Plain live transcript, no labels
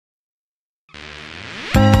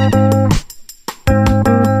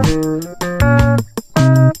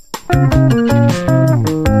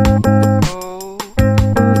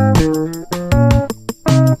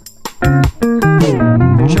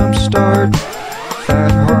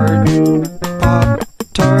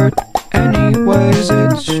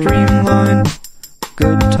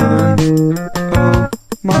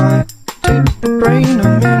brain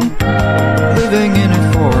I'm in, living in a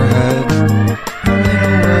forehead, running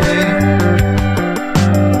away,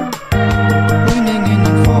 leaning in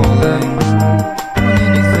and falling on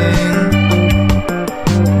anything.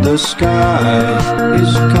 The sky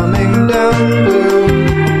is coming down blue,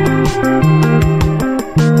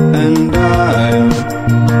 and I'll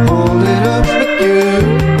hold it up with you.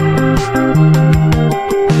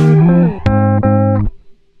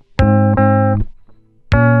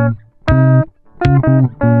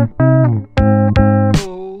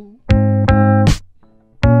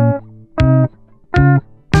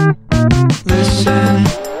 Listen,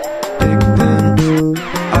 Big Ben,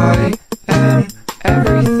 I am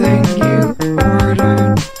everything you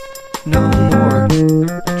ordered. No more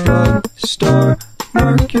drugstore,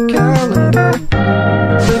 mark your calendar.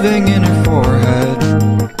 Living in her forehead,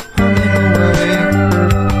 running away,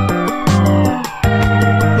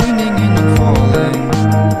 leaning in and falling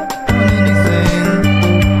on anything.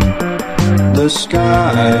 The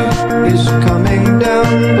sky is coming down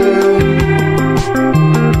blue,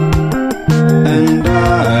 and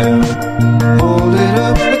I'll hold it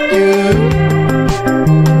up with you.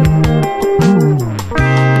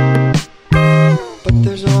 But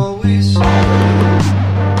there's always something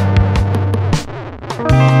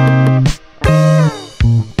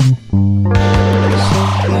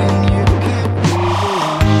you can't leave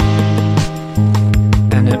alone,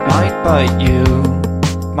 and it might bite you,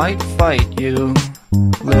 might fight you.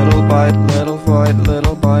 Little bite, little fight,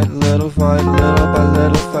 little bite, little fight, little bite,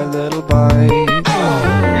 little fight, little bite.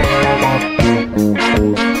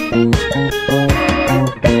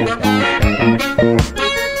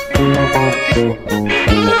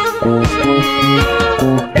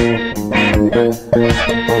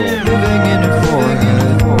 Living in a forehead,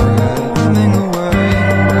 running away,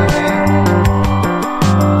 leaning in and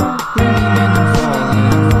falling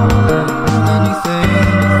on anything.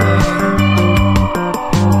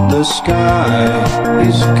 The sky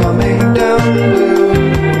is coming down blue,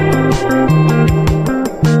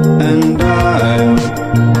 and I'll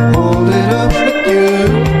hold it up with you.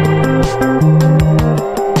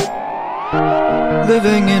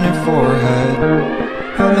 Living in her forehead,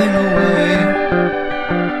 humming away,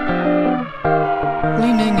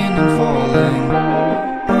 leaning in and falling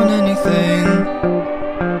on anything.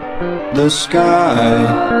 The sky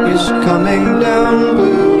is coming down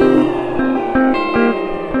blue,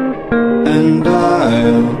 and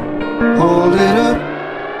I'll hold it up.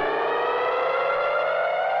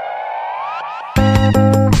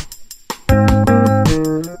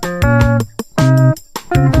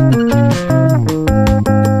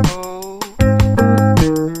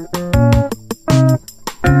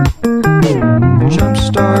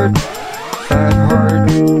 Jumpstart, fat heart,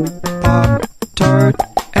 pop tart.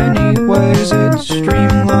 Anyways, it's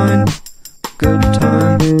streamlined. Good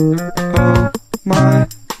time. Oh my,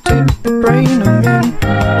 tip brain I'm in,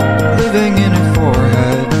 living in a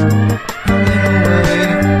forehead, running away,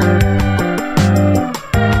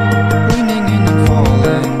 leaning in and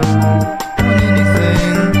falling on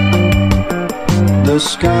anything. The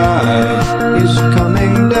sky is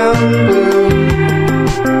coming down blue,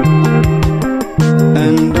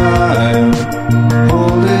 and I'll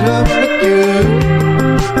hold it up with you.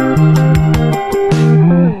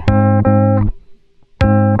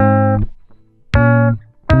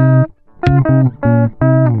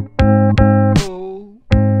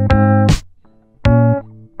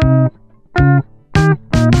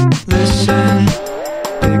 Listen,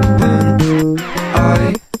 Big Ben,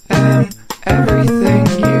 I am everything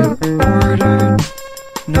you ordered.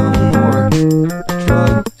 No more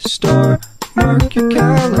drugstore, mark your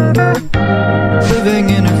calendar. Living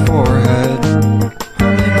in her forehead,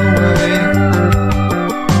 running away,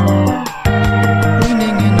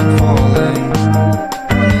 leaning in and falling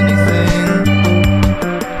on anything.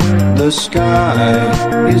 The sky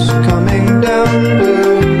is coming down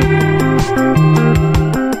blue,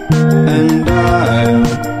 and I'll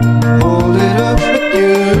hold it up with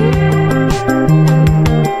you.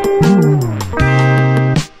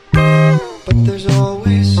 But there's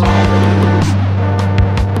always something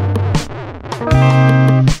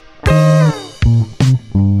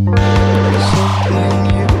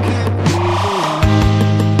you can't leave alone,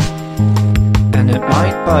 and it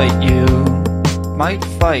might bite you, might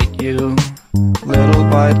fight you. Little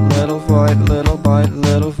bite, little fight, little bite,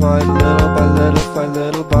 little fight, little bite, little fight,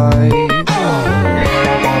 little bite.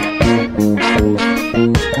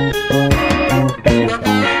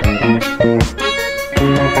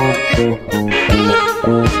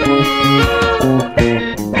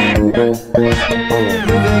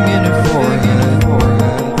 Living in a forehead,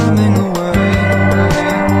 running away,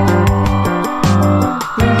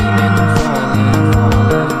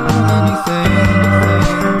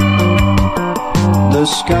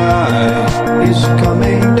 sky is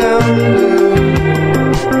coming down blue,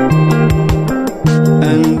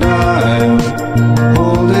 and I'll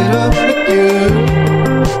hold it up with you.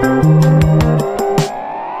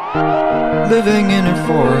 Living in her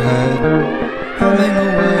forehead, humming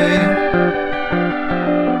away,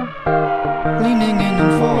 leaning in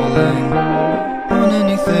and falling on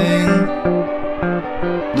anything.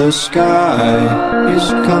 The sky is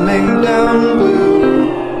coming down blue,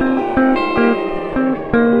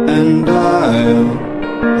 and I'll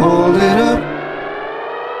hold it up.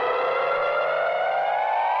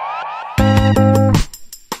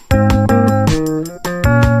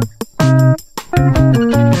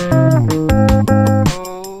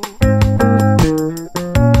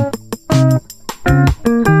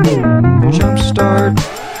 Jumpstart,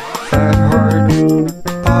 fat heart,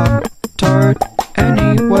 pop tart.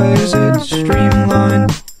 Anyways, it's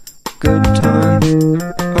streamlined. Good time.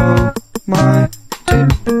 Oh my, tip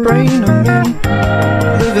the brain I'm in.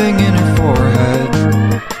 Living in her forehead,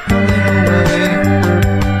 humming away,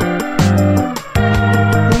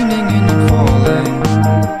 leaning in and falling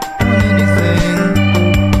on anything.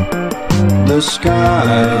 The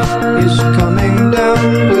sky is coming down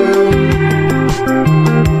blue,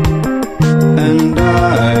 and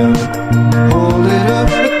I'll hold it up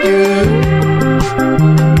with you.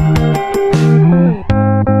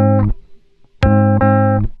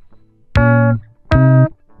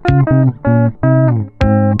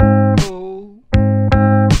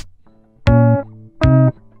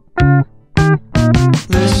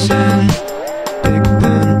 Listen, Big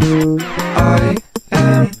Ben, I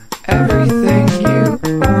am everything you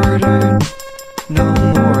ordered. No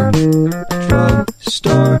more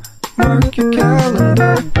drugstore, mark your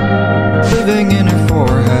calendar. Living in her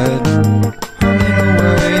forehead, humming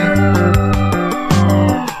away,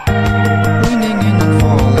 leaning in and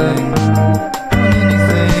falling on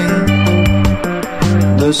anything.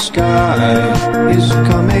 The sky is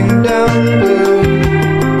coming down blue,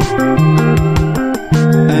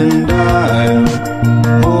 and I'll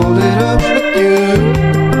hold it up with you.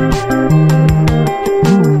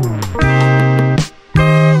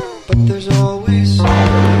 But there's always something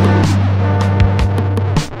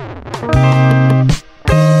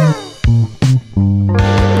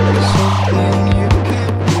you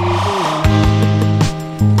can't leave alone,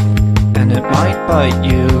 and it might bite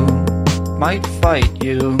you, might fight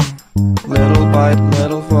you. Little bite,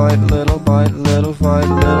 little fight, little bite, little fight,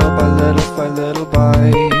 little bite, little fight, little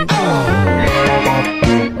bite.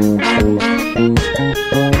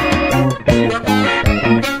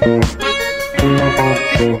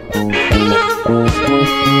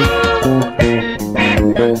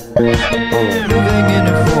 Living in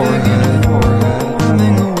her forehead, humming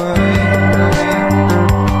away,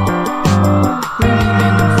 leaning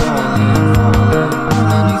in and falling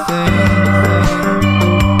on anything.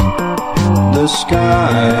 The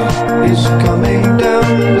sky is coming down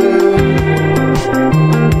blue,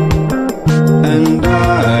 and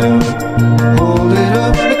I'll hold it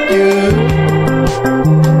up with you.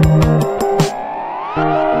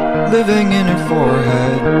 Living in her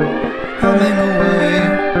forehead, humming away,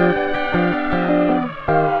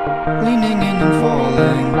 leaning in and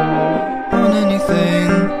falling on anything.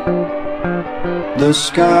 The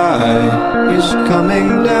sky is coming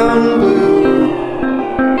down blue,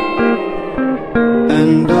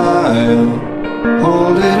 and I'll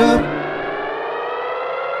hold it up.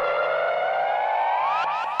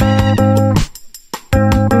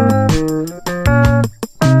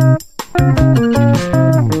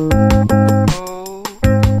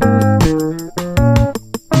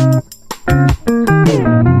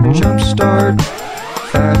 Jumpstart,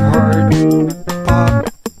 fat heart, pop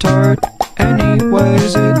tart.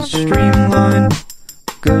 Anyways, it's streamlined.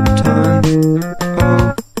 Good time.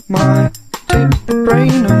 Oh my, tip the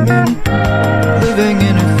brain I'm in. Living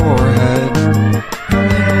in her forehead,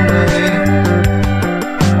 humming away,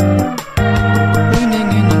 leaning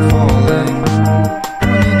in and falling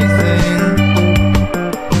on anything.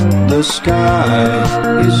 The sky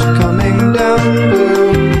is coming down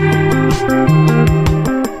blue,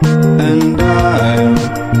 and I'll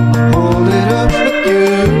hold it up with you.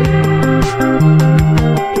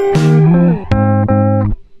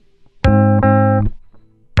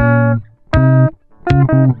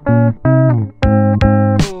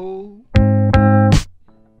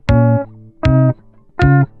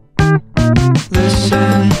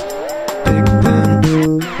 Listen, Big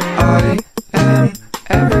Ben, I am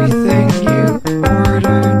everything you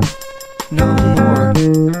ordered.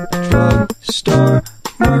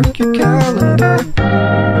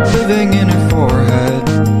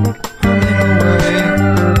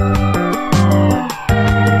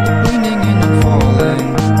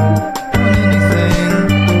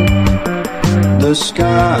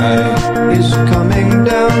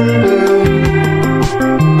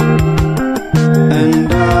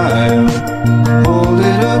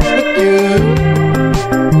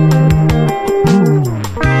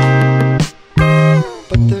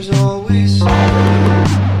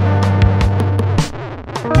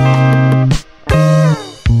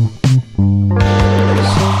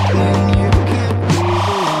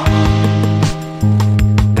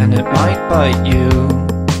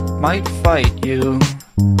 might fight you.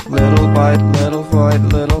 Little bite, little fight,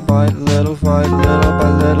 little bite, little fight, little by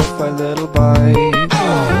little fight, little bite.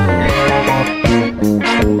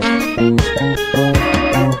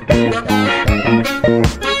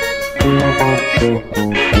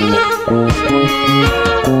 Living in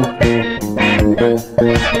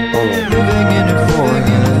a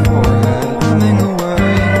forehead, humming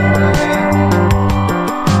away,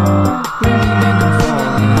 leaning and falling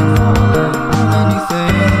on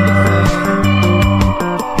anything.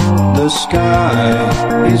 The sky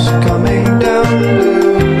is coming down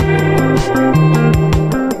blue,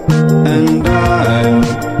 and I'll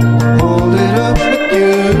hold it up with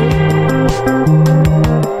you.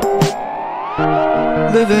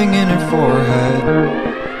 Living in a forehead,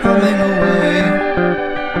 humming away,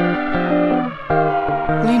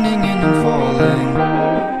 leaning in and falling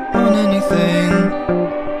on anything.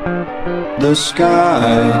 The sky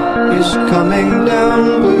is coming down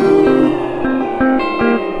blue,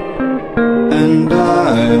 and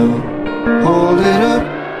I'll hold it up.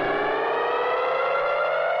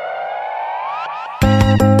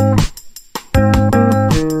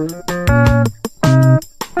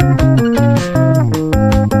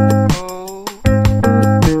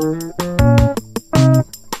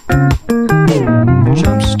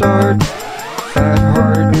 Jumpstart, fat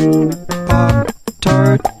heart, pop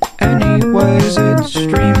tart. Anyways, it's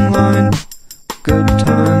streamlined. Good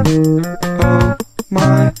time. Oh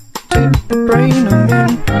my, tip brain I'm in.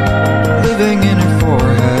 Living in a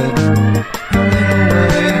forehead, humming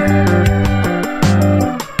away,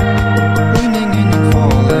 leaning in and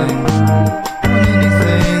falling on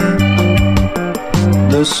anything.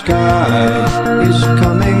 The sky is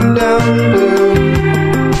coming down blue,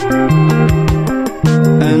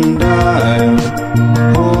 and I'll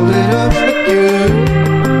hold it up with you.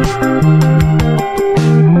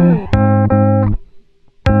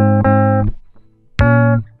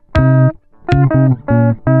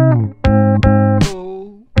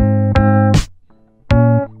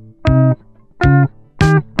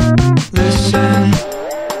 Listen,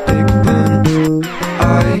 Big Ben,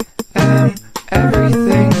 I am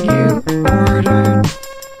everything you ordered.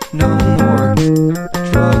 No more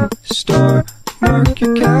drugstore. Mark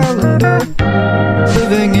your calendar.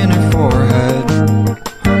 Living in a forehead,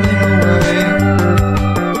 humming away,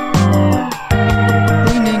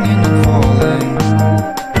 leaning in and falling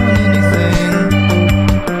on anything.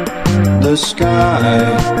 The sky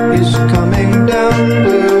is coming down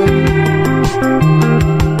blue,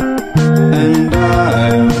 and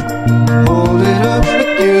I'll hold it up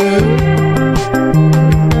with you.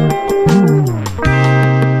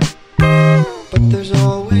 But there's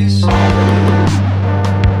always something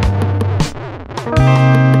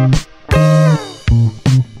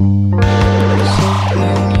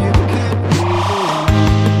you can't leave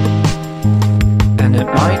alone, and it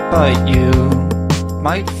might bite you,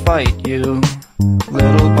 might fight you.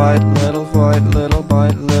 Little bite, little fight, little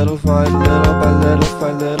bite, little fight, little by little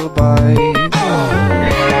fight, little bite.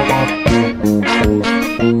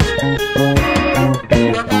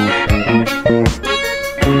 Living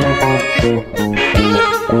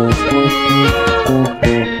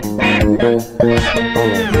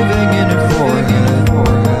in a forehead,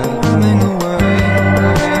 humming away, leaning in and falling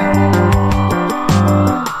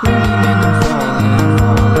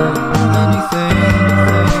on anything.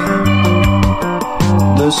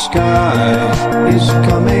 The sky is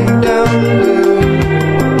coming down blue,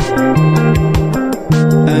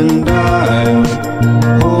 and I'll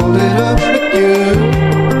hold it up with you.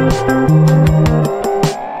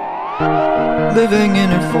 Living in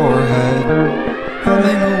a forehead,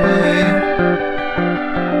 humming away,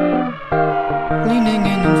 leaning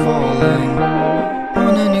in and falling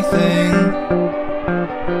on anything.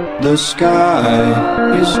 The sky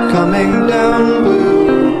is coming down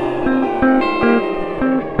blue,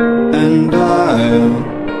 and I'll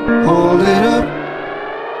hold it up.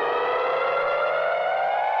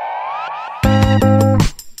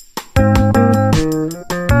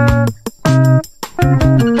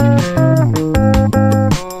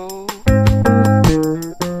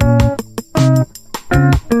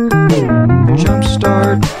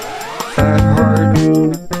 Jumpstart, fat heart,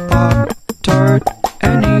 pop tart.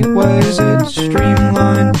 Anyways, it's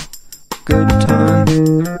streamlined. Good time.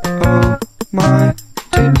 Oh my,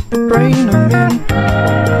 tip brain I'm in.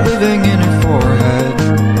 Living in a forest.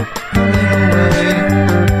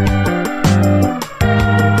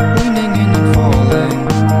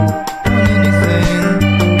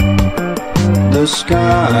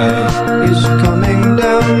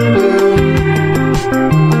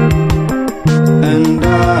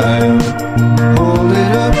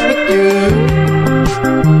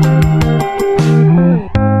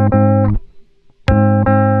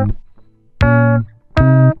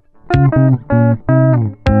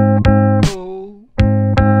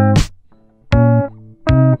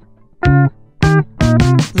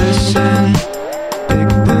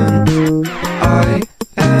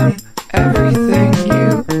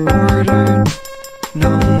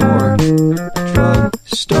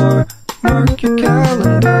 drugstore, mark your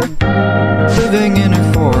calendar. Living in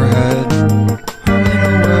her forehead, humming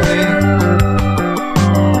away,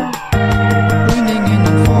 leaning in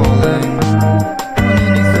and falling on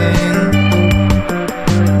anything.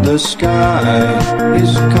 The sky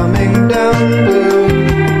is coming down blue,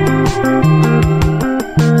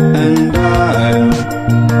 and I'll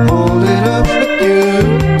hold it up with you.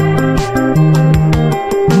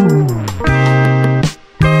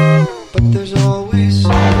 But there's always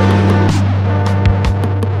something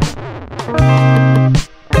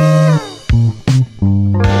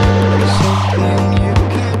you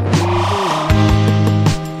can't leave alone.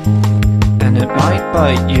 And it might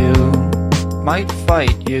bite you, might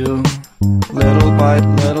fight you. Little bite,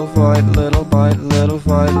 little fight, little bite, little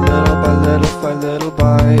fight, little by little fight, little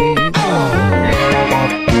bite.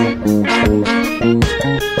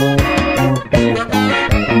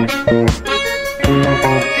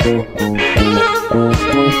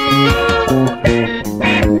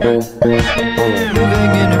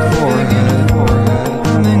 Living in her forehead,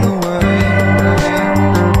 humming away,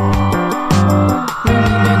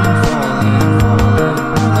 leaning in and falling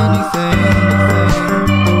on anything.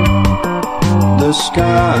 The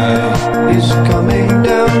sky is coming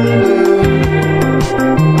down blue,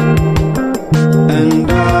 and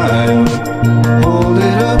I'll hold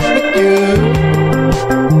it up with you.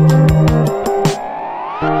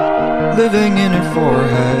 Living in her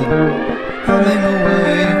forehead, humming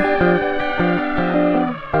away,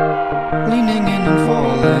 leaning in and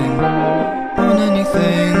falling on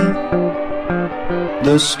anything.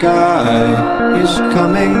 The sky is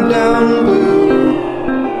coming down blue,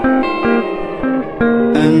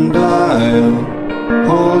 and I'll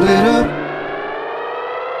hold it up.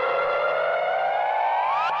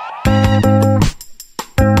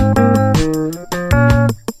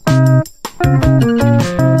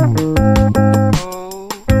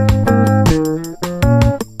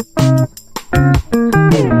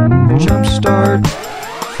 Jumpstart,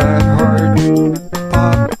 fat heart,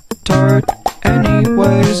 pop tart.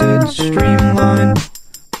 Anyways, it's streamlined.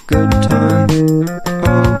 Good time.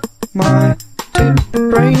 Oh my, tip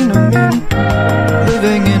brain I'm in.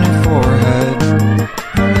 Living in her forehead,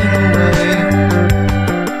 humming away,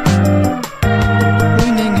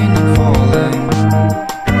 leaning in and falling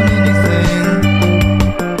on anything.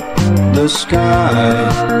 The sky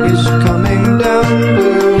is coming down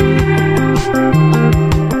blue,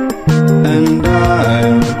 and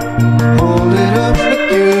I'll hold it up with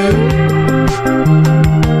you.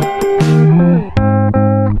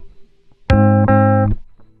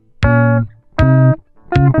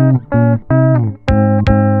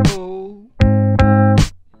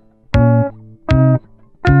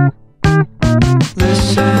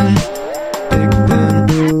 Listen, Big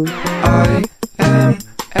Ben, I am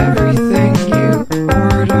everything you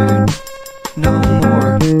ordered. No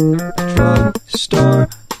more drugstore,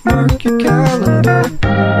 mark your calendar.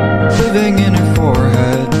 Living in her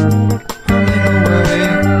forehead, humming away,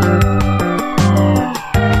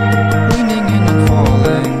 leaning in and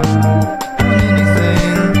falling on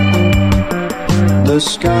anything. The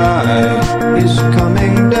sky is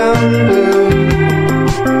coming down blue,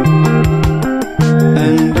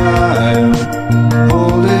 and I'll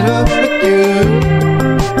hold it up with you.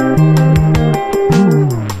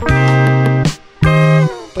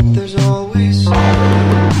 But there's always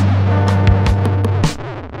something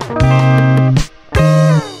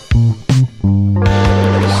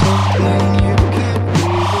you can't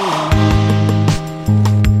leave alone.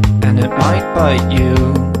 And it might bite you,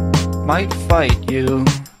 might fight you.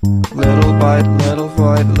 Little bite, little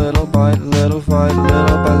fight, little bite, little fight,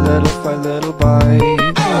 little by little fight, little bite.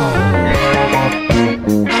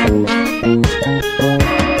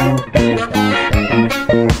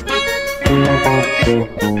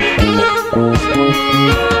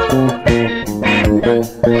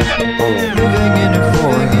 Living in her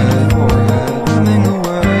forehead, humming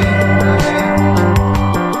away,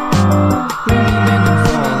 leaning in and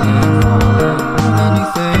falling on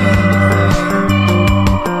anything.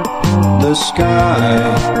 The sky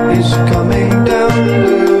is coming down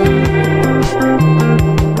blue,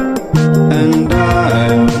 and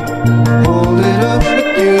I'll hold it up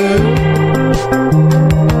with you.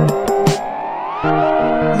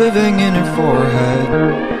 Living in her forehead,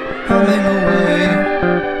 humming away,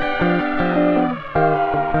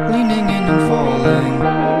 leaning in and falling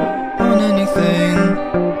on anything.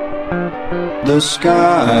 The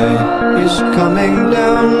sky is coming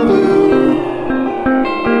down blue,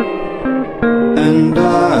 and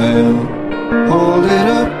I'll hold it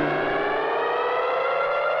up.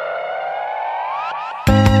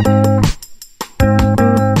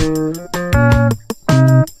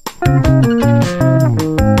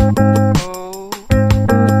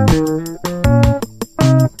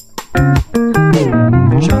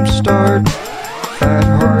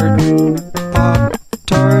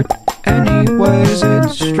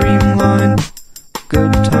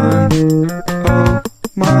 Oh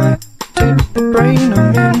my, take the brain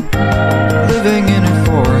I'm in, living in a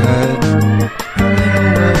forehead, running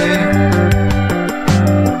away,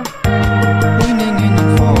 leaning in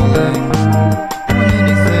and falling on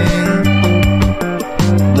anything.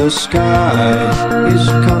 The sky is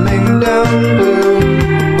coming down blue,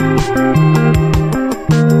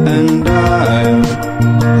 and I'll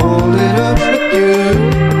hold it up with you.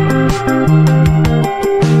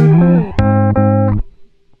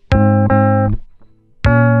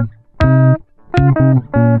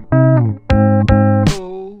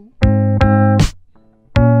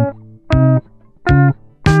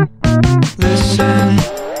 Listen,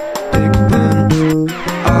 Big Ben,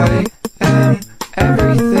 I am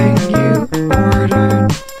everything you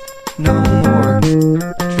ordered. No more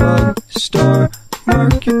drugstore,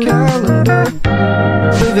 mark your calendar.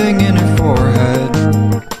 Living in a forehead,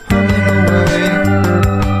 humming away,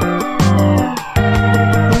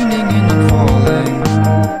 leaning in and falling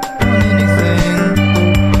on anything.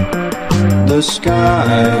 The sky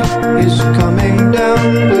is coming down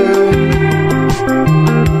blue,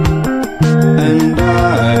 and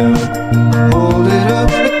I'll hold it up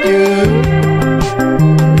with you.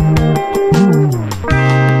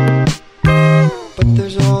 But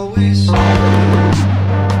there's always something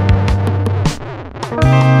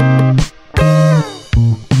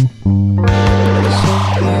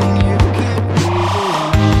you can't leave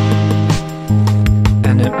alone,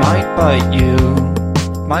 and it might bite you,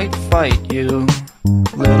 might fight you.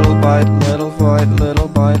 Little bite, little fight, little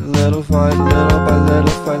bite, little fight, little bite,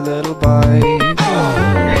 little fight, little bite.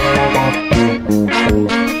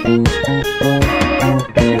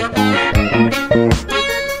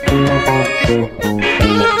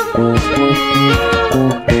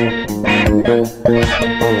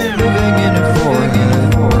 Living in a forehead, humming away, leaning in and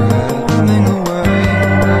falling on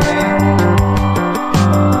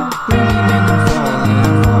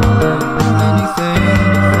anything.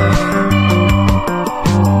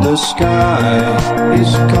 The sky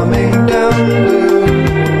is coming down blue,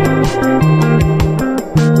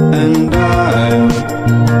 and I'll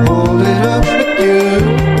hold it up with you.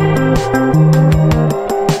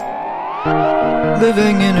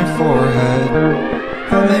 Living in a forehead,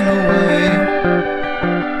 humming away,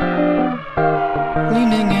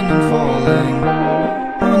 leaning in and falling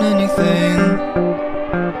on anything.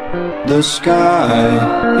 The sky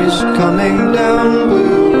is coming down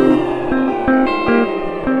blue,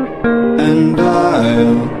 and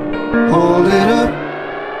I'll hold it up.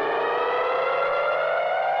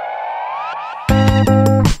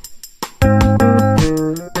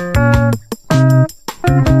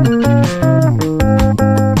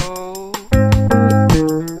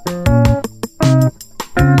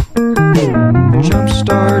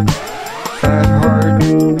 Jumpstart, fat heart,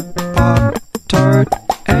 pop tart.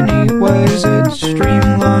 Anyways, it's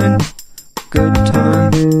streamlined. Good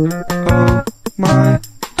time. Oh my,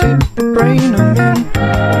 take the brain I'm in,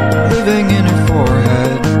 living in a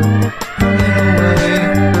forehead, running away,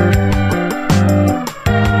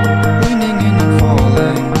 leaning in and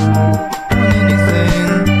falling on anything.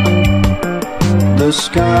 The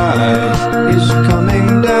sky is coming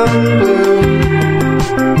down blue,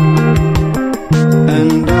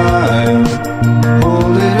 and I'll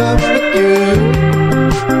hold it up with you.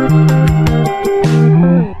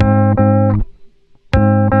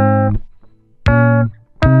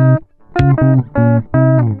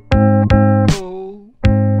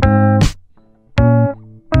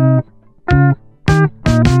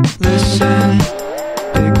 Listen,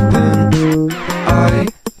 Big Ben, I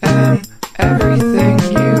am everything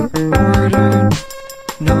you ordered.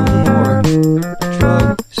 No more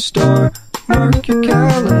drugstore, mark your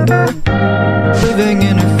calendar. Living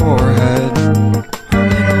in a forehead,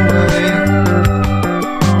 humming away,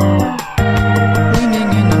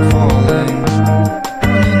 leaning in and falling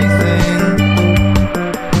on anything.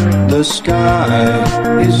 The sky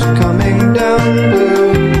is coming down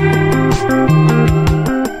blue,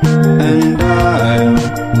 and I'll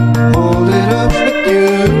hold it up with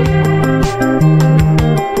you.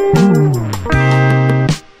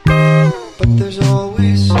 But there's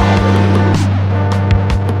always something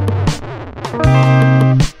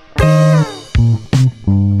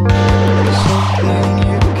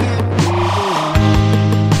you can't leave alone,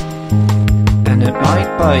 and it might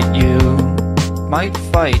bite you, might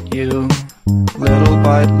fight you. Little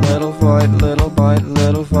bite, little fight, little bite,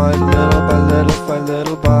 little fight, little bite, little fight,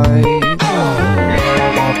 little bite.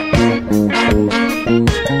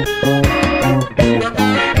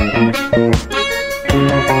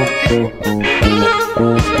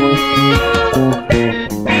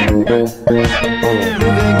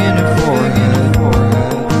 Living in a forehead,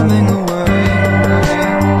 humming away,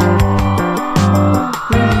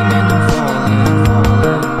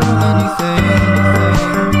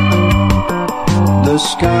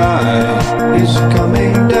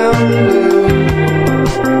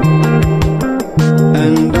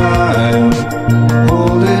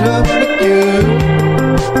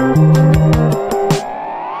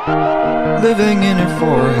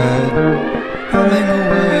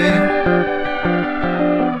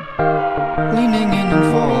 leaning in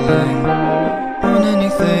and falling on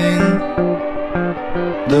anything.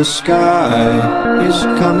 The sky is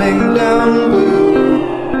coming down blue,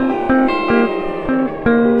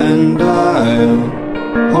 and I'll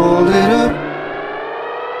hold it up.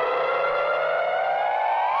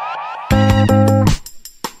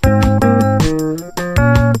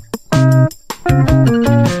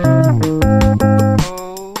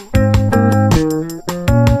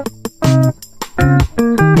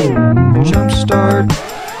 Jumpstart,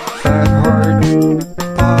 fat heart,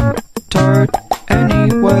 pop tart.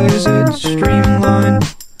 Anyways, it's streamlined.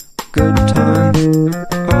 Good time.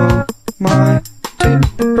 Oh my, tip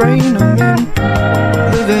brain I'm in.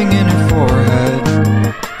 Living in a forehead,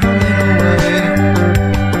 humming away.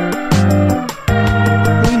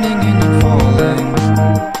 Leaning in and falling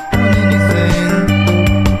on anything.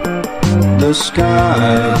 The sky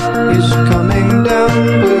is coming down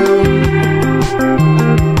blue,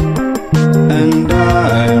 and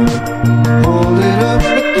I'll hold it up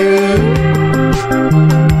with you.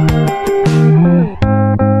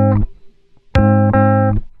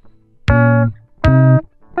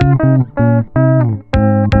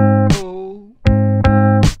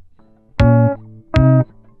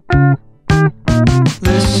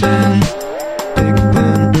 Listen, Big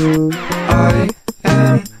Ben, I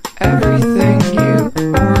am everything you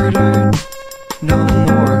ordered. No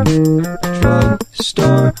more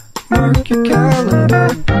drugstore. Mark your calendar.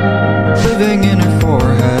 Living in her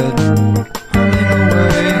forehead, humming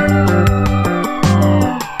away.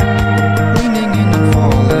 Leaning in and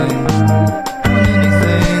falling on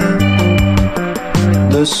anything.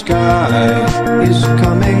 The sky is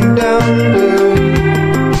coming down blue,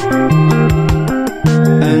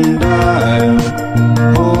 and I'll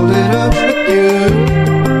hold it up with you.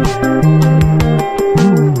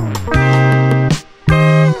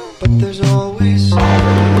 But there's always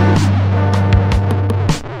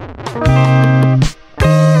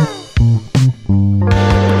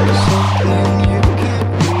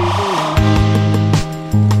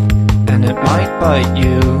bite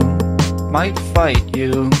you, might fight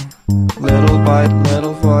you. Little bite,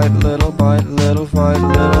 little fight, little bite, little fight,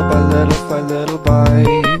 little bite, little fight, little bite.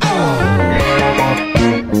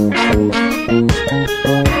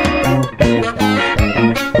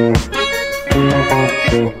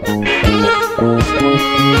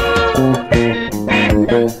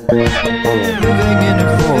 Living in a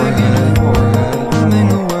forehead, humming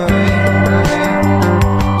away.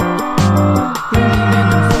 Leaning in and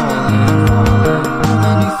falling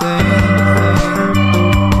on anything.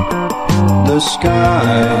 The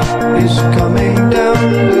sky is coming down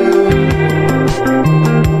blue,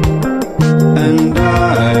 and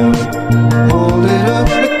I'll hold it up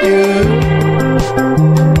with you.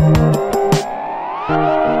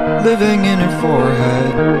 Living in her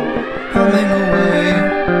forehead, humming away.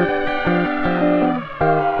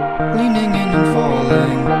 Leaning in and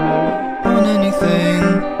falling on anything.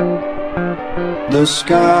 The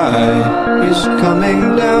sky is coming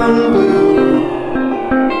down blue,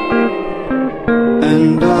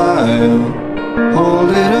 and I'll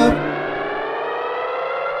hold it up.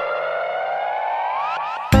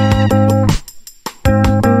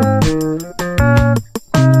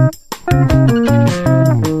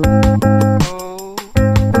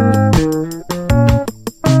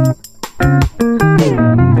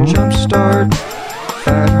 Jumpstart,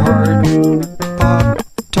 fat heart, pop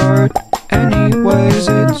tart. Anyways,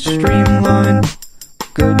 it's streamlined.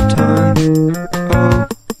 Good time. Oh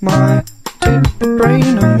my, tip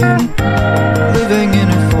brain I'm in. Living in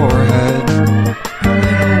her forehead,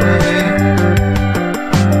 humming away.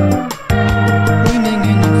 Leaning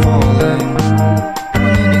in and falling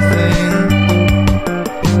on anything.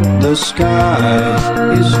 The sky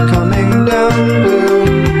is coming down blue,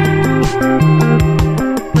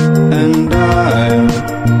 and I'll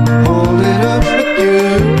hold it up with you.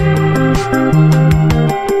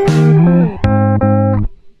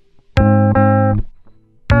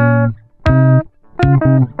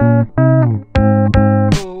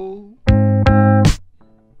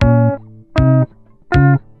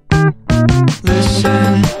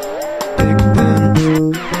 Listen, Big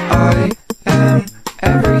Ben, I am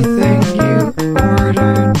everything you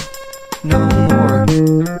ordered. No more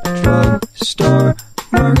drugstore.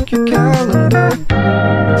 Mark your calendar.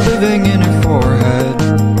 Living in her forehead,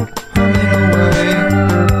 humming away.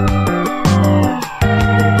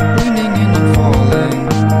 Leaning in and falling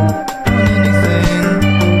on anything.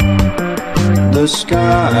 The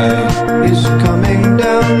sky is coming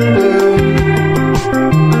down blue,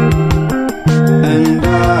 and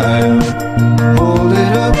I'll hold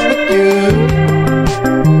it up with you.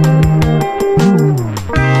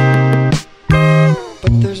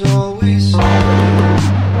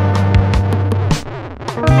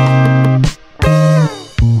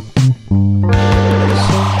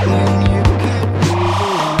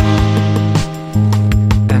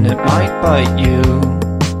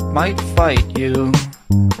 might fight you.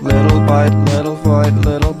 Little bite, little fight,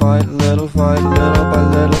 little bite, little fight, little by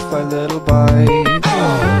little fight, little bite.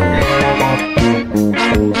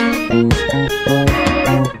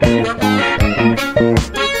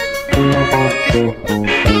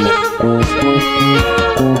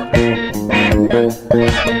 Living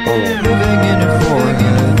in your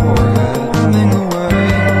forehead, humming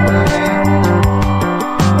away, leaning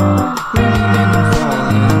and falling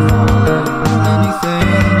on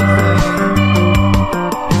anything.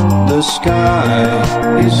 The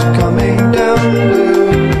sky is coming down blue,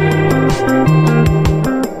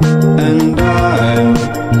 and I'll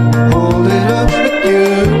hold it up with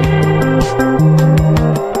you.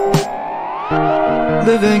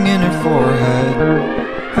 Living in your forehead,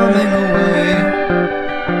 humming away,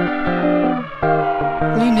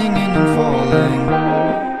 leaning in and falling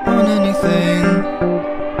on anything.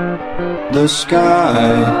 The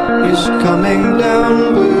sky is coming down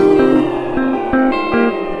blue,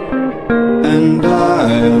 and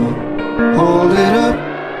I'll hold it up.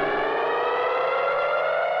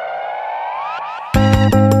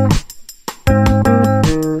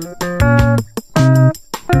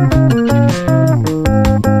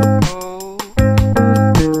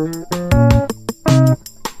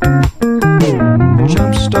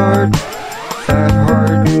 Jumpstart, fat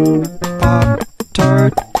heart, pop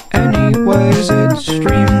tart. Anyways, it's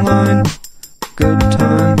streamlined. Good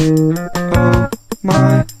time. Oh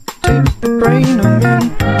my, tip brain I'm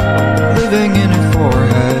in. Living in a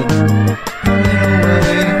forehead, humming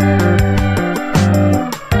away,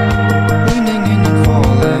 leaning in and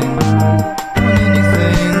falling on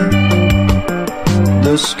anything.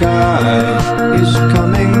 The sky is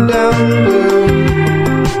coming down blue,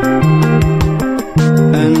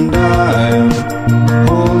 and I'll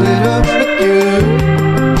hold it up with you.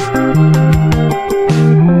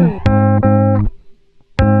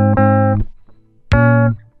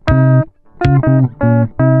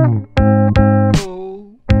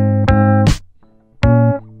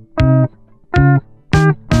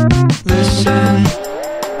 Listen,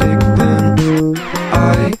 Big Ben,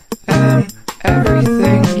 I am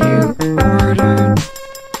everything you ordered.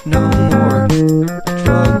 No more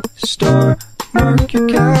drugstore, mark your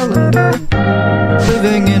calendar.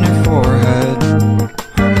 Living in her forehead,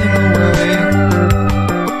 humming away,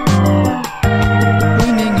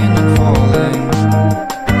 leaning in and falling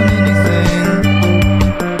on anything.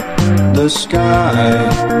 The sky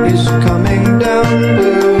is coming down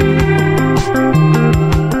blue,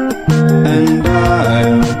 and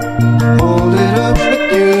I'll hold it up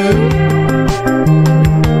with you.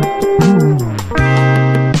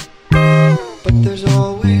 But there's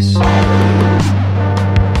always something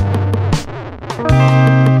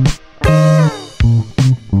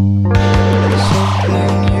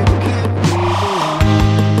you can't leave alone,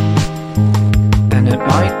 and it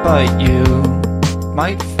might bite you,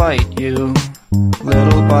 might fight you.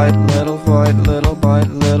 Little bite, little fight, little bite,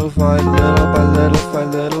 little fight, little by little fight,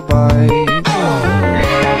 little bite.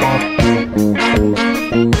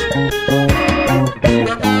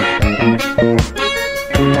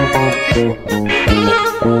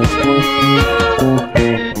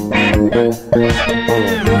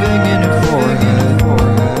 Living in your forehead,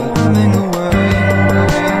 humming away,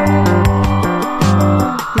 leaning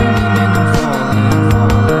in and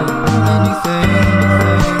falling on anything.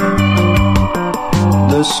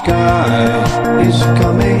 The sky is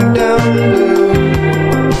coming down blue,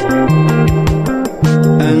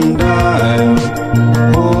 and I'll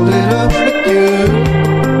hold it up with you.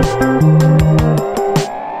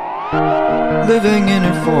 Living in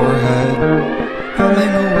her forehead,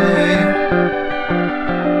 humming away,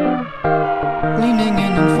 leaning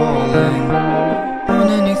in and falling on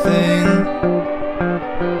anything.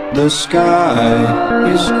 The sky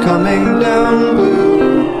is coming down blue,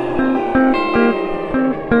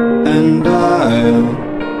 and I'll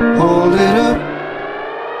hold it up.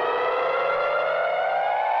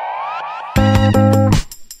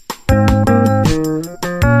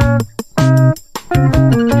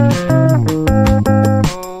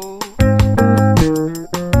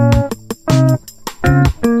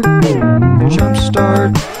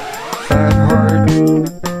 Jumpstart, fat heart,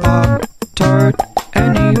 pop tart.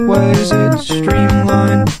 Anyways, it's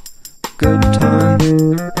streamlined. Good time.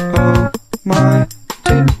 Oh my,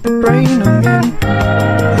 tip brain I'm in.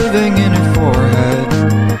 Living in her forehead,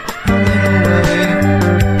 humming away,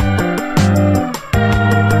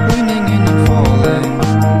 leaning in and falling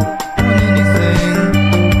on anything.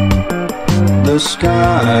 The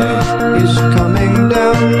sky is coming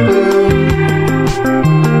down blue,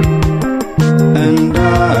 and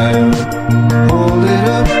I'll hold it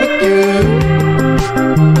up with you.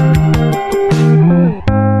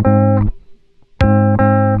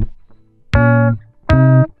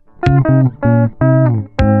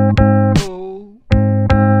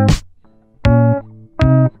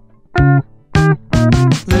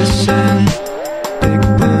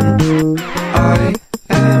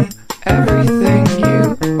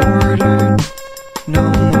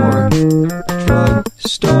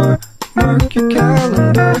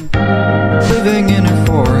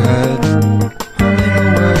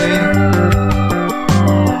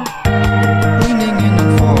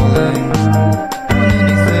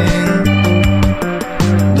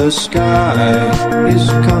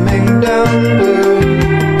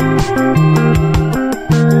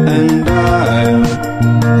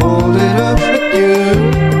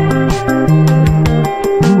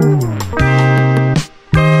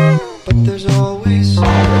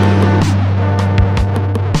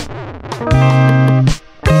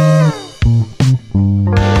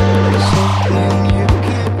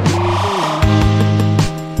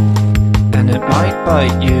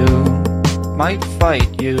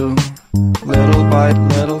 you. Little bite,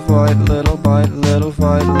 little fight, little bite, little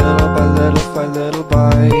fight, little by little fight, little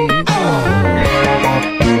bite.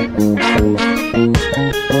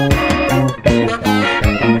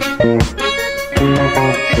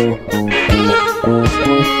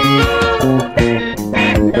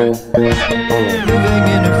 Living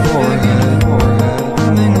in her forehead,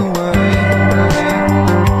 humming away,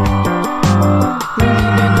 leaning in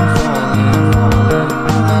and falling on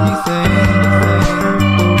anything.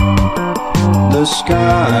 The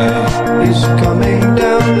sky is coming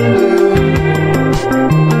down blue,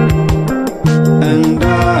 and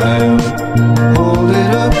I'll hold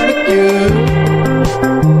it up with you.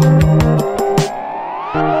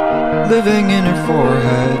 Living in her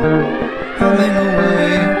forehead, humming away,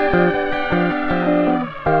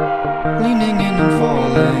 leaning in and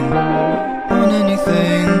falling on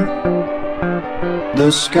anything. The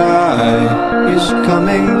sky is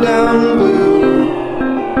coming down blue,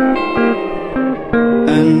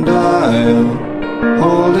 and I'll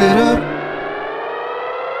hold it up.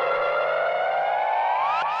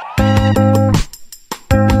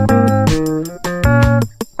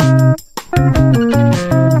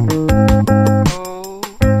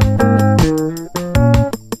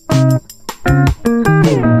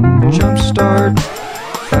 Jumpstart,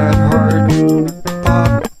 fat heart,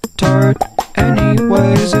 pop tart.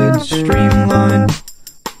 Anyways, it's streamlined.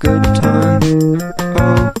 Good time.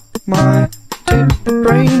 Oh my, tip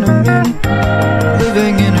brain I'm in.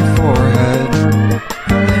 Living in her forehead,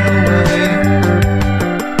 humming away,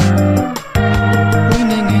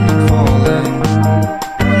 leaning in and falling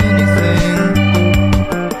on anything.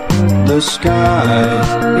 The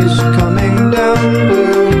sky is coming down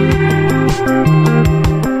blue,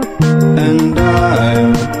 and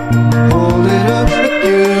I'll hold it up with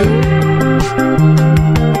you.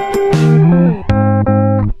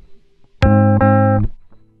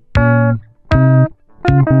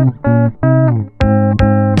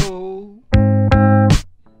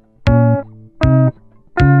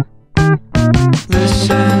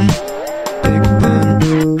 Listen, Big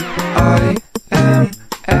Ben, I am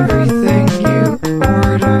everything you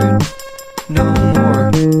ordered. No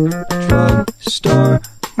more drugstore.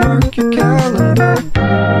 Mark your calendar.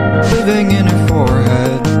 Living in her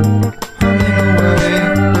forehead, humming away,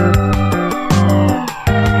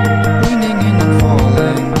 leaning in and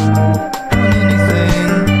falling on anything.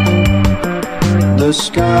 The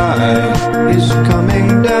sky is coming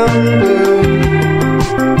down blue,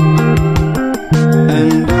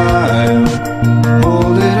 and I'll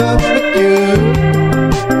hold it up with you.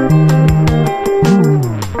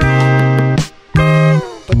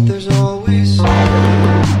 But there's always something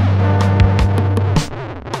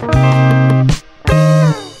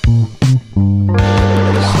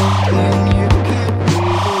you can't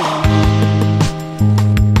leave alone,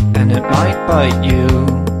 and it might bite you,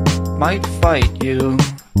 might fight you.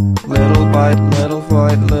 Little bite, little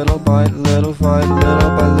fight, little bite, little fight, little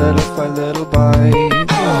by little fight, little bite.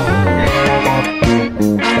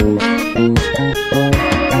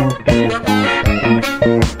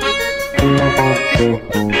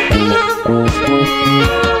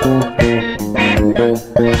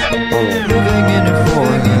 Living in her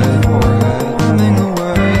forehead, humming away, leaning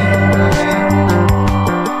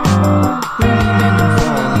in and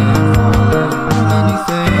falling on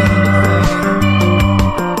anything.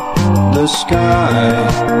 The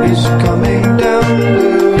sky is coming down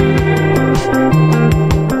blue,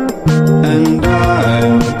 and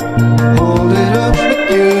I'll hold it up with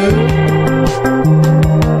you.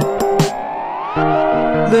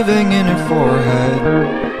 Living in her forehead,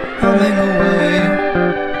 humming away,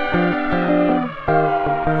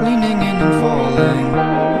 leaning in and falling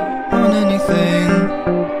on anything.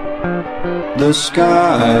 The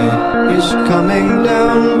sky is coming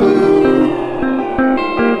down blue,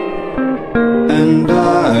 and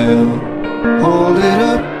I'll hold it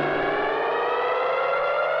up.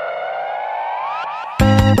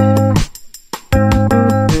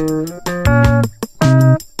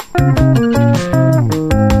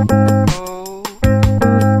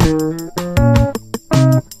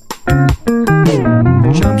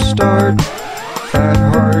 Jumpstart, fat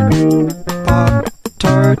heart, pop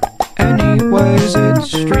tart. Anyways,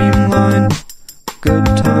 it's streamlined. Good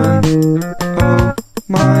time. Oh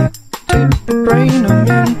my, tip brain I'm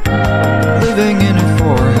in. Living in her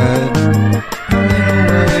forehead.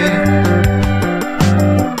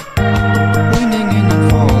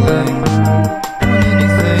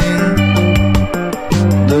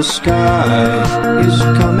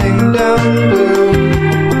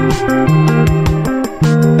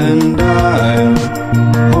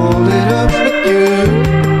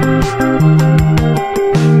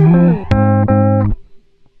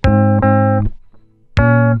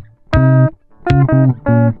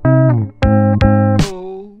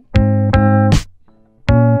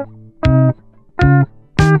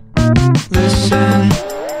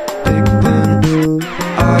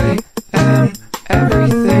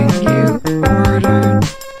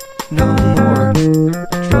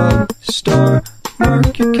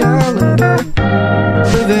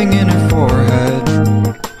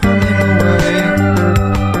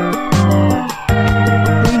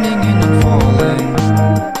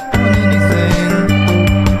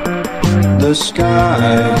 The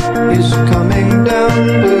sky is coming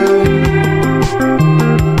down blue,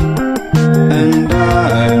 and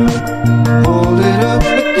I'll hold it up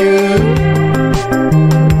with you.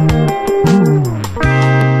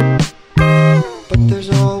 But there's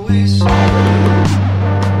always something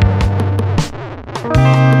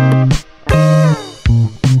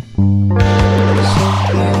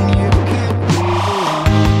you can't leave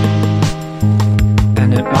alone, and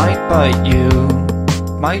it might bite you,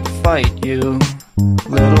 might fight you.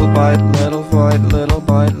 Little bite, little fight, little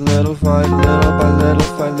bite, little fight, little bite, little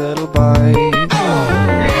fight, little bite.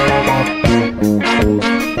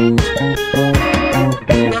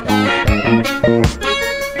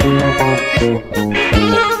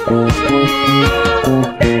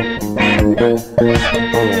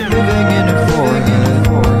 Living in a forehead, humming away, leaning in and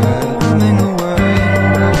falling on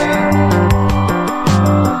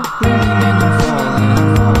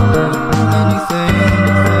anything.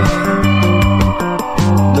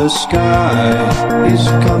 The sky is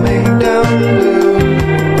coming down blue,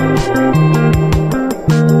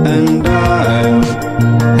 and I'll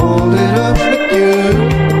hold it up with you.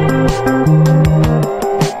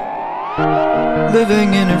 Living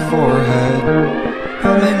in her forehead,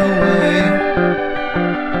 humming away,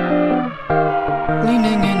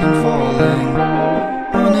 leaning in and falling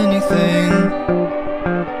on anything.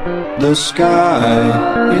 The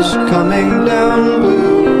sky is coming down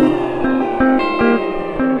blue,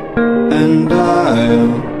 and I'll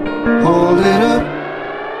hold it up.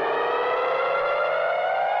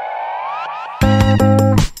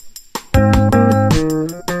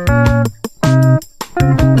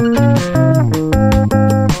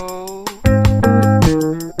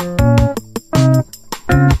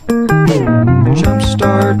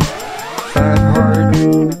 Jumpstart, fat heart,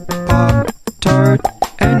 pop tart.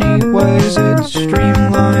 Anyways, it's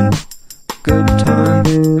streamlined. Good time.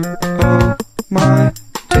 Oh my.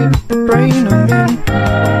 Tip brain I'm in,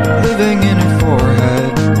 living in a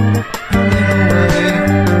forehead, humming away,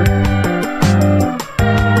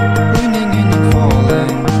 leaning in and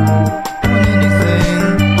falling on anything.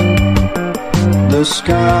 The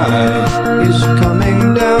sky is coming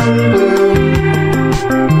down blue,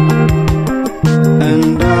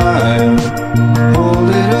 and I'll hold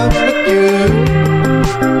it up with you.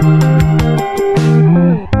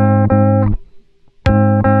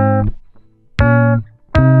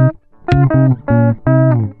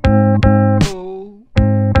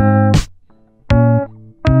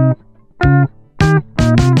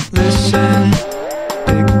 Listen,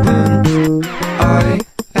 Big Ben, I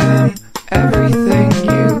am everything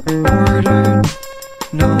you ordered.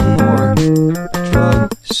 No more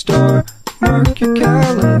drugstore, mark your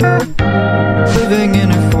calendar. Living in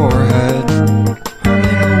her forehead,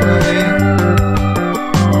 humming away,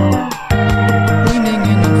 leaning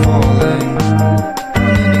in and falling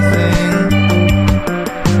on anything.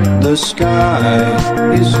 The sky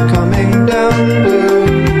is coming down blue,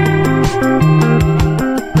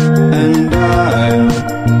 and I'll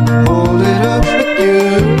hold it up with you.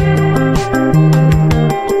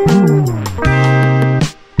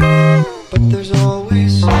 But there's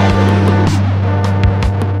always something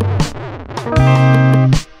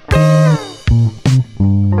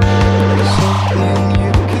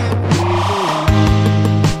you can't leave alone,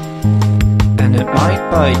 and it might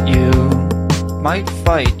bite you, might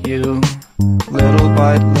fight you. Little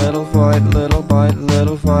bite, little fight, little bite,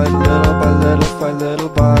 little fight, little bite, little fight, little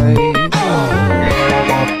bite.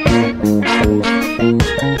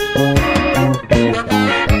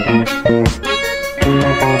 Living in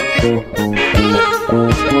a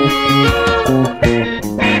forehead, humming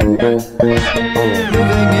away,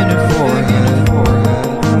 leaning in and falling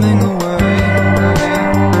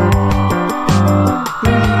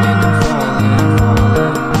on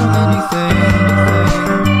anything.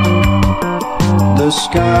 The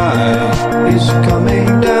sky is coming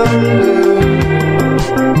down blue,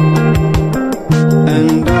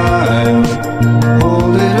 and I'll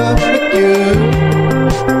hold it up with you.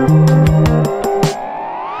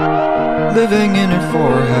 Living in her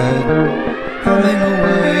forehead, humming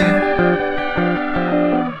away,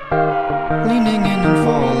 leaning in and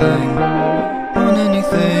falling on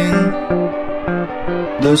anything.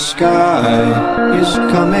 The sky is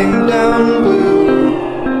coming down blue,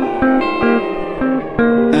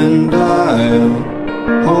 and I'll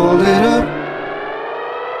hold it up.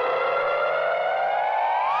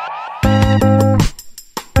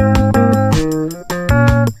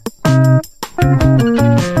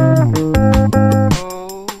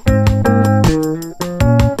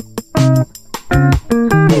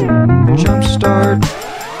 Jumpstart,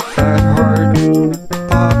 fat heart,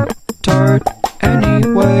 pop tart.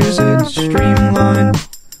 Anyways, it's stream.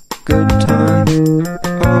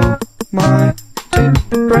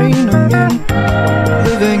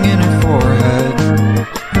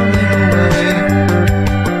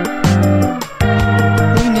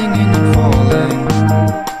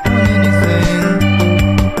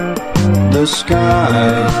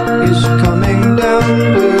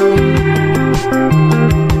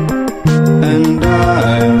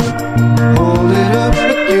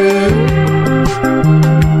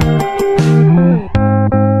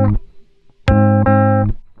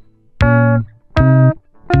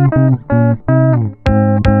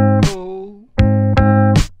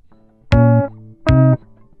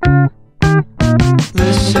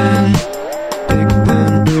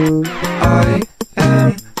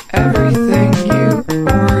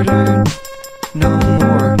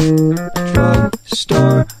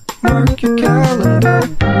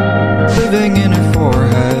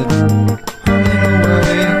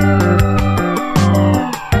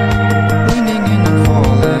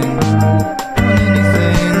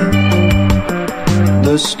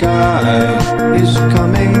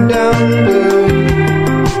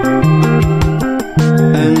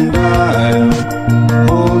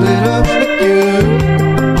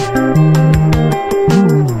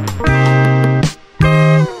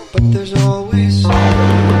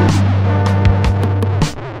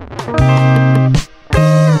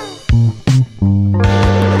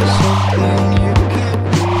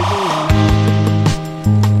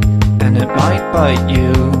 bite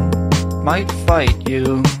you, might fight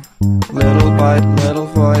you. Little bite, little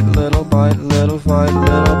fight, little bite, little fight,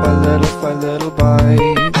 little bite, little fight, little bite.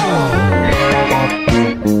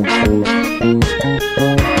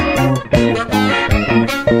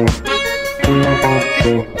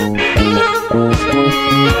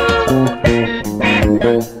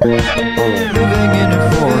 Living in a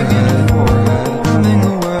forehead, coming away, leaning in and falling on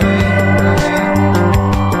anything.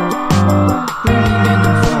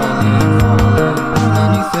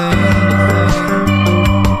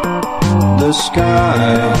 The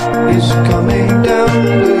sky is coming down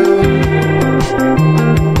blue,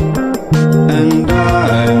 and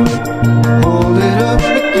I'll hold it up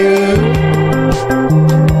with you.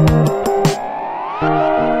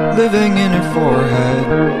 Living in her forehead,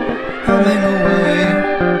 humming away,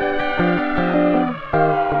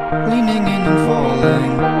 leaning in and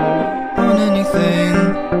falling on anything.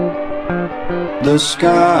 The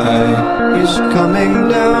sky is coming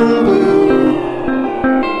down blue,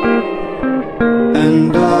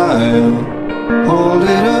 and I'll hold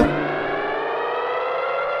it up.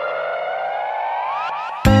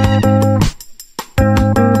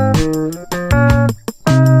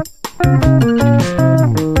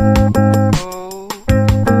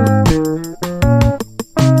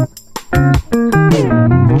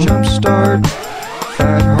 Jumpstart,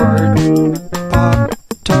 fat heart, pop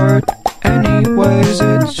tart. Anyways,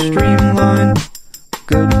 it's streamlined.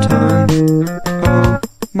 Good time. Oh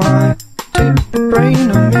my, tip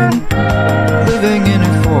brain I'm in. Living in a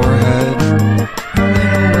forehead,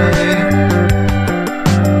 humming away,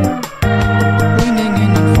 leaning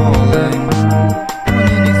in and falling on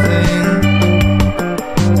anything.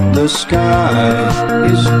 The sky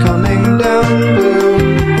is coming down blue,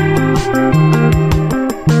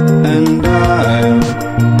 and I'll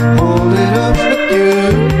hold it up with you.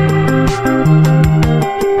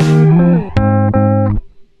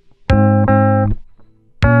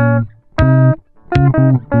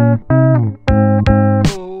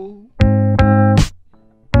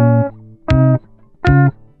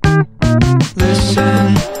 Listen,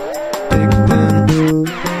 Big Ben,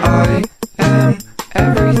 I am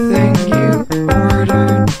everything you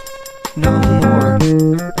ordered. No more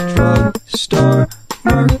drugstore,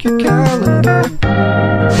 mark your calendar.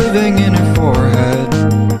 Living in her forehead,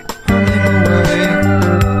 humming away,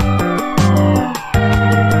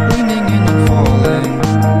 leaning in and falling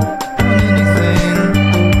on anything.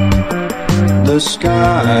 The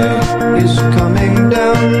sky is coming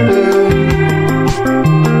down blue,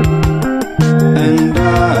 and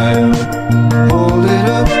I'll hold it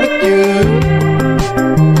up with you.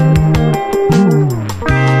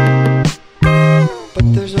 But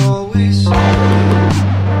there's always something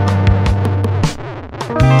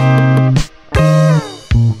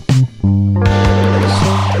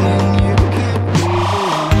you can't leave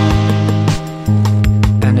alone,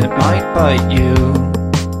 and it might bite you,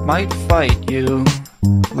 might fight you.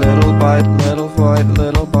 Little bite, little fight,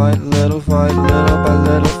 little bite, little fight, little bite,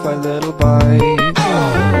 little fight, little bite.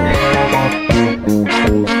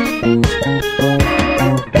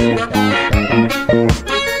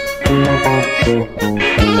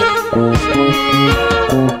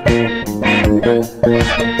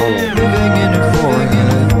 Living in a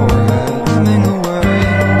forehead, humming away,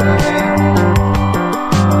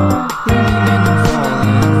 leaning in and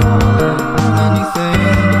falling on anything.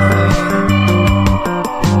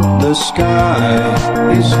 The sky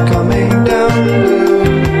is coming down blue,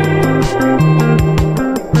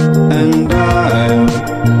 and I'll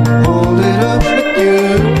hold it up with you.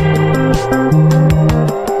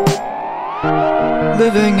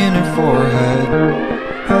 Living in her forehead,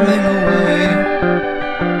 humming away,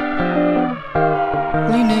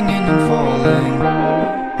 leaning in and falling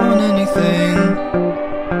on anything.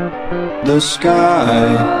 The sky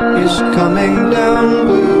is coming down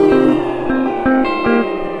blue,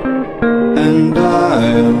 and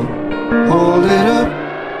I'll hold it up.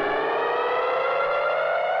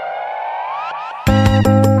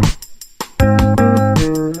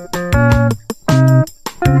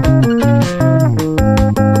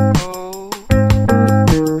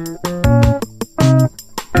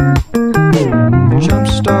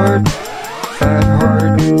 Jumpstart, fat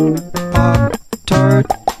heart, pop tart.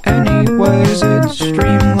 Anyways, it's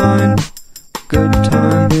streamlined. Good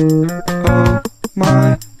time. Oh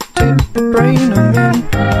my, tip brain I'm in.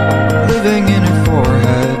 Living in a forest.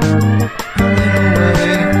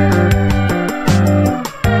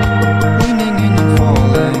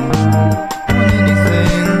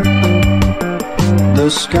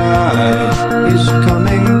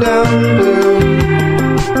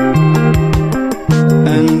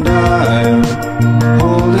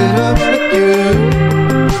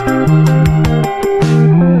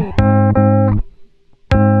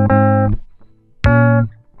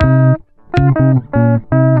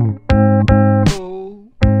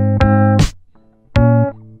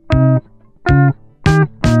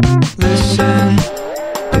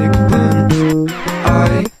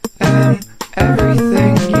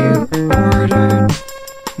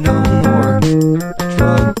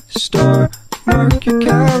 drugstore, mark your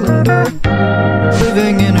calendar.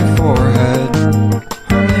 Living in her forehead,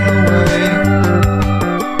 humming away,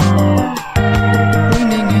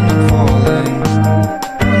 leaning in and falling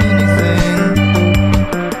on anything.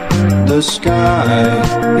 The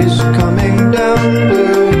sky is coming down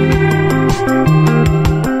blue,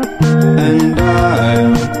 and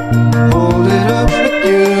I'll hold it up with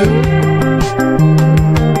you.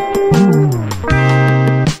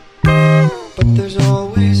 But there's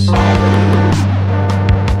always something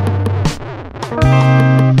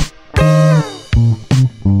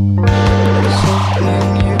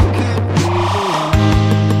you can't leave alone,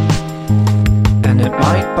 and it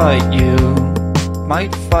might bite you,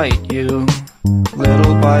 might fight you.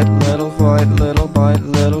 Little bite, little fight, little bite,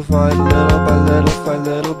 little fight, little bite, little fight,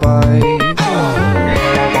 little bite.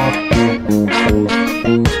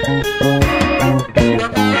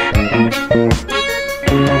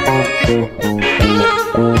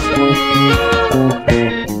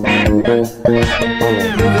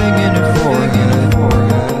 Living in a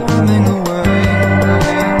forehead, humming away,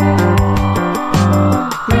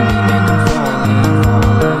 leaning in and falling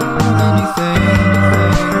on anything.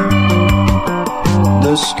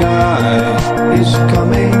 The sky is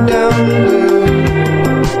coming down blue,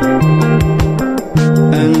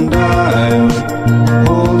 and I'll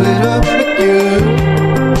hold it up with you.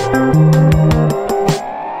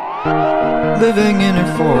 Living in her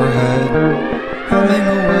forehead, humming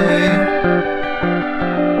away,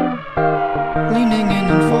 leaning in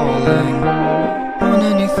and falling on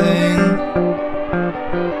anything.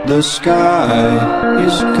 The sky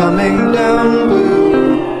is coming down blue,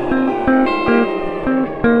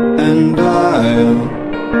 and I'll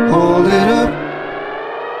hold it up.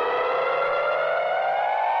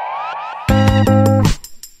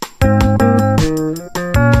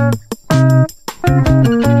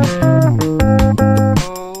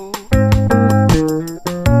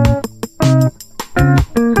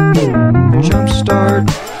 Jumpstart,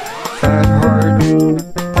 fat heart,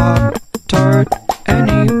 pop tart.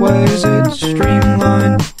 Anyways, it's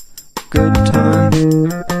streamlined. Good time.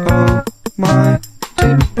 Oh my,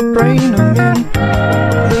 tip brain I'm in.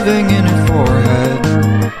 Living in her forehead,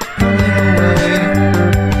 humming away,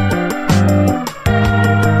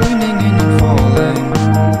 leaning in and falling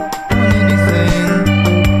on anything.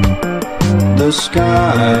 The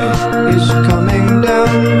sky is coming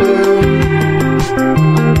down blue,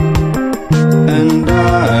 and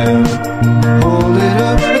I'll hold it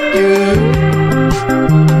up with you.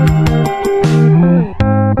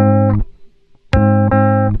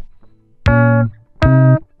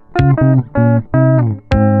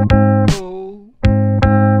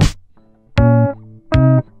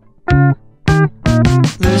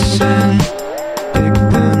 Listen, Big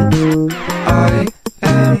Ben, I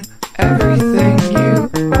am everything you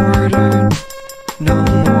ordered. No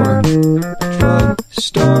more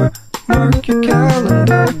drugstore, mark your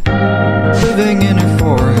calendar. Living in her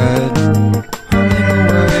forehead, humming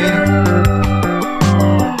away,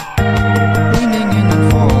 leaning in and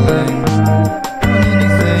falling on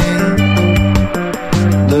anything.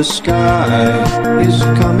 The sky is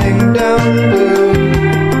coming down blue,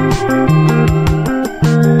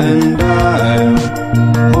 and I'll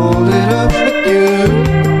hold it up with you.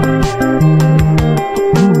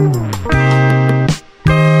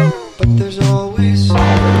 But there's always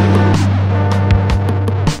something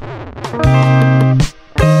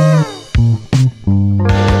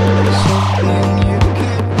you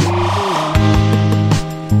can't leave alone,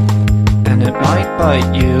 and it might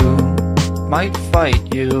bite you, might fight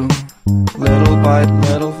you. Little bite,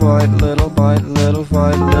 little fight, little bite, little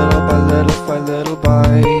fight, little bite, little fight, little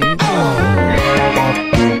bite.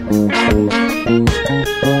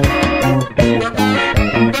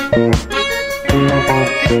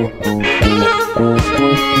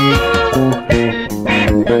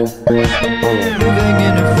 Living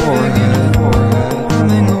in her forehead,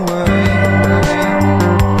 humming away,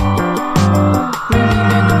 leaning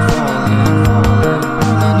in and falling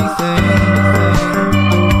on anything.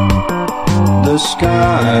 The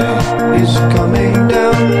sky is coming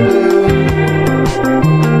down blue,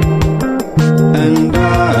 and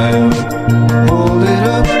I'll hold it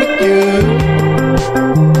up with you.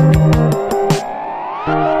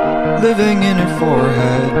 Living in her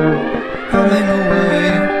forehead, humming away,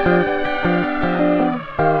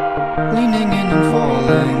 leaning in and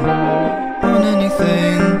falling on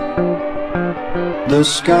anything. The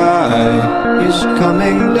sky is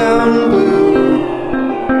coming down blue,